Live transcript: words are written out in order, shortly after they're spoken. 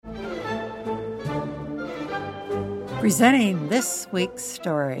Presenting this week's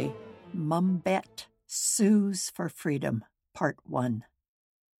story, Bett Sues for Freedom, Part 1.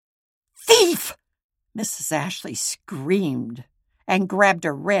 Thief! Mrs. Ashley screamed and grabbed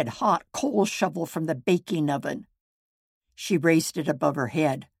a red-hot coal shovel from the baking oven. She raised it above her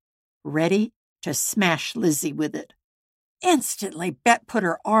head, ready to smash Lizzie with it. Instantly, Bett put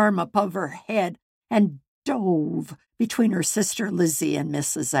her arm above her head and dove between her sister Lizzie and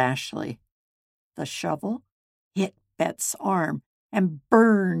Mrs. Ashley. The shovel hit Bett's arm and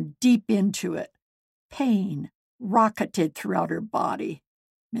burned deep into it. Pain rocketed throughout her body.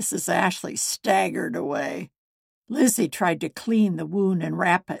 Mrs. Ashley staggered away. Lizzie tried to clean the wound and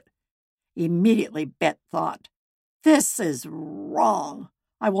wrap it. Immediately, Bett thought, "This is wrong.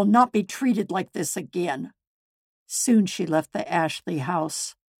 I will not be treated like this again." Soon she left the Ashley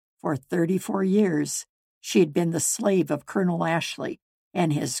house. For 34 years, she had been the slave of Colonel Ashley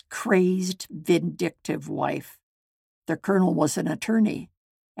and his crazed, vindictive wife. The colonel was an attorney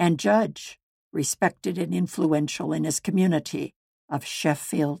and judge, respected and influential in his community of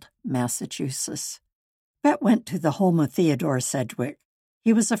Sheffield, Massachusetts. Bett went to the home of Theodore Sedgwick.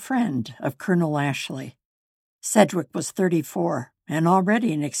 He was a friend of Colonel Ashley. Sedgwick was 34 and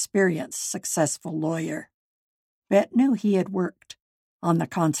already an experienced, successful lawyer. Bett knew he had worked on the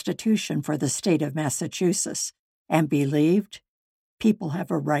Constitution for the state of Massachusetts and believed people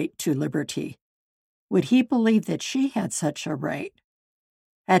have a right to liberty. Would he believe that she had such a right?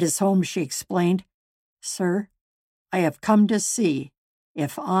 At his home, she explained, "Sir, I have come to see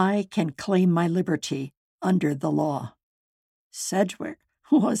if I can claim my liberty under the law." Sedgwick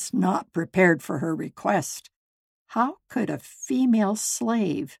was not prepared for her request. How could a female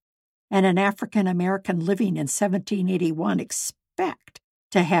slave and an African-American living in 1781 expect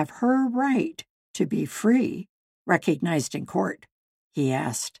to have her right to be free recognized in court? He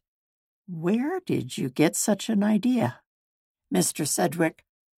asked. "Where did you get such an idea?" "Mr. Sedgwick,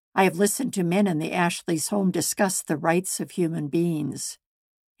 I have listened to men in the Ashleys' home discuss the rights of human beings.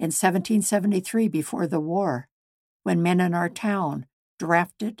 In 1773, before the war, when men in our town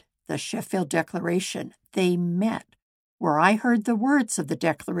drafted the Sheffield Declaration, they met where I heard the words of the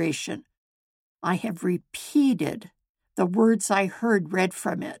Declaration. I have repeated the words I heard read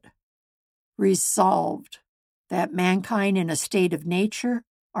from it. Resolved that mankind in a state of nature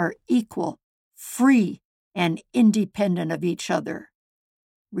are equal, free, and independent of each other.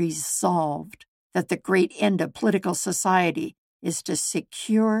 Resolved that the great end of political society is to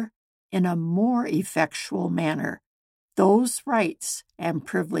secure in a more effectual manner those rights and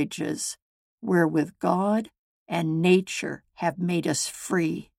privileges wherewith God and nature have made us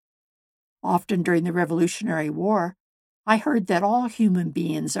free. Often during the Revolutionary War, I heard that all human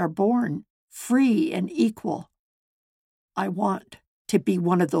beings are born free and equal. I want to be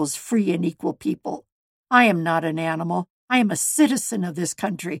one of those free and equal people. I am not an animal. I am a citizen of this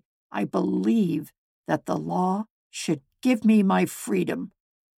country. I believe that the law should give me my freedom."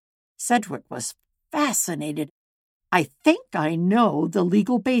 Sedgwick was fascinated. "I think I know the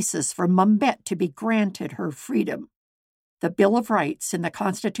legal basis for Bett to be granted her freedom. The Bill of Rights in the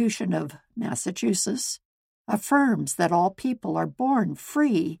Constitution of Massachusetts affirms that all people are born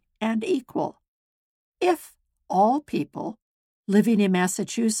free and equal. If all people living in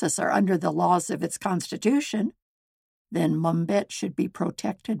Massachusetts are under the laws of its Constitution, then Bett should be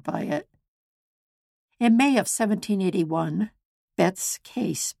protected by it." In May of 1781, Bett's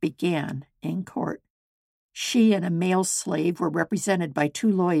case began in court. She and a male slave were represented by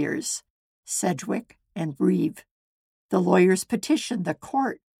two lawyers, Sedgwick and Reeve. The lawyers petitioned the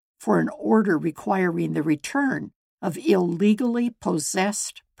court for an order requiring the return of illegally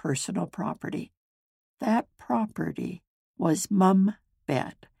possessed personal property. That property was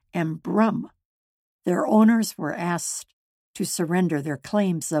Bett and Brum. Their owners were asked to surrender their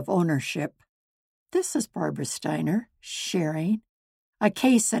claims of ownership. This is Barbara Steiner sharing a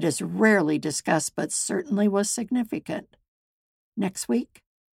case that is rarely discussed but certainly was significant. Next week,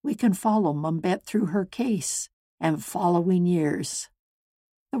 we can follow Bett through her case and following years.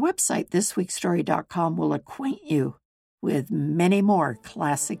 The website thisweekstory.com will acquaint you with many more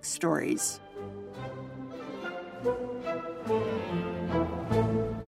classic stories.